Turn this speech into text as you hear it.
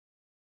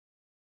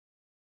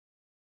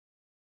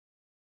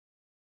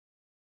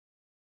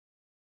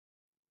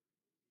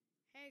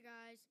Hey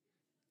guys,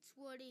 it's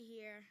Woody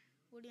here,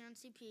 Woody on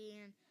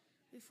CP, and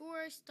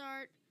before I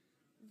start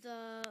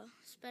the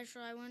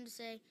special, I wanted to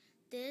say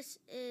this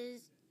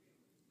is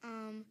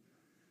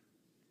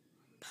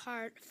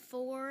part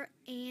 4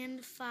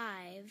 and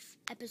 5,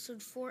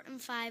 episode 4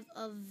 and 5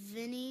 of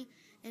Vinny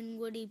and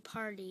Woody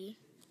Party,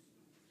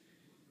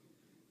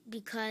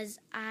 because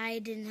I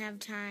didn't have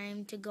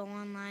time to go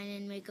online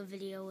and make a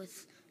video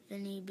with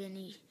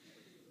Vinny,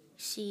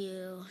 see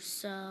you,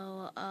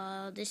 so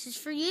this is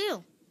for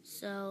you.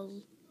 So,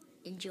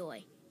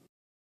 enjoy.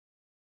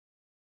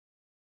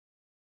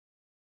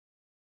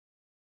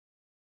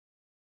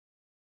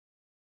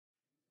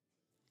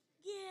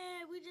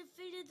 Yeah, we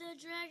defeated the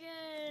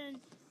dragon!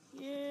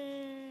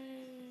 Yeah!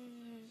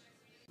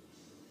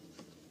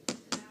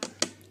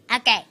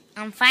 Okay,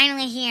 I'm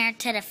finally here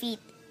to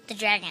defeat the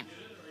dragon.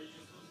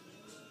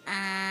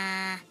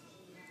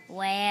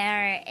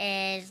 Where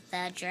is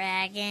the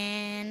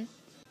dragon?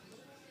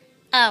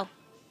 Oh,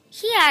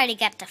 he already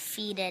got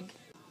defeated.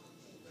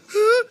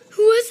 Huh?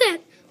 Who was that?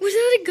 Was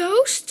that a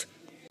ghost?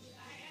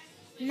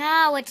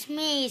 No, it's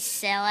me,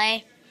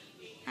 silly.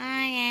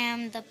 I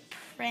am the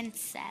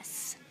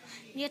princess.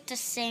 You have to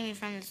save me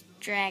from this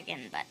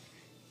dragon, but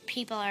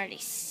people already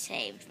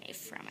saved me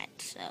from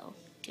it, so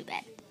too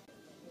bad.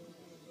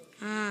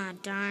 Ah,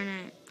 darn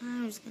it.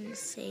 I was gonna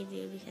save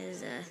you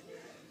because,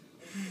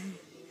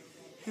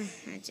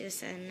 I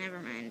just,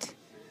 never mind.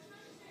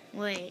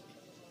 Wait.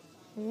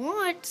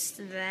 What's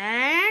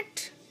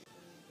that?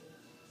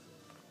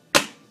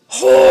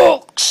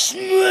 Hulk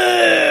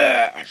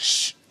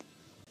smash!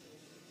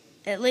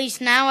 At least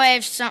now I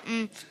have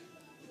something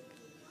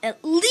to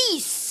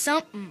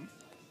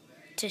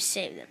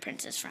save the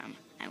princess from.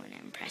 I want to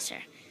impress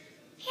her.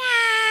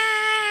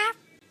 Yeah.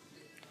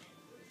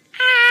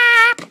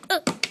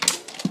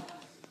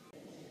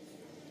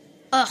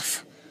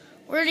 Ugh,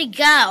 where'd he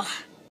go?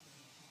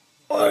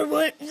 I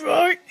went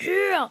right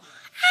here. Help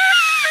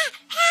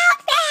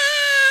me!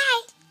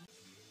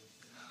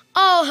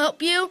 I'll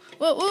help you.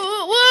 Whoa, whoa,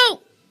 whoa,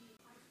 whoa!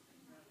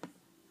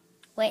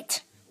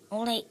 Wait,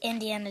 only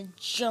Indiana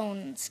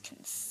Jones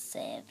can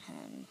save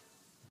him.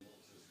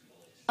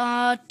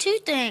 Two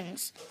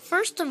things.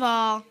 First of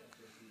all,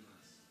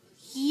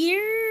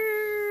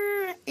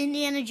 you're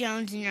Indiana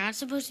Jones and you're not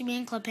supposed to be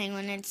in Club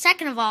Penguin. And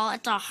second of all,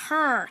 it's a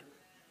her.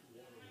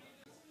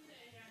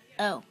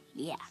 Oh,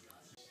 yeah.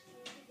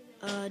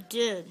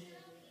 Dude,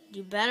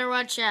 you better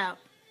watch out.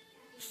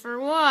 For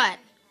what?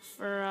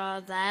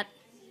 For, that?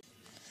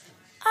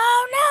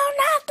 Oh no,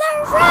 not the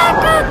rock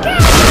again!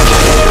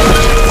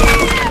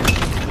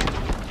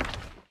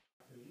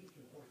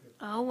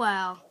 Oh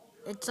well,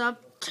 it's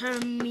up to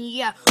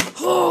me.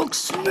 Hulk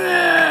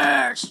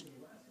smash!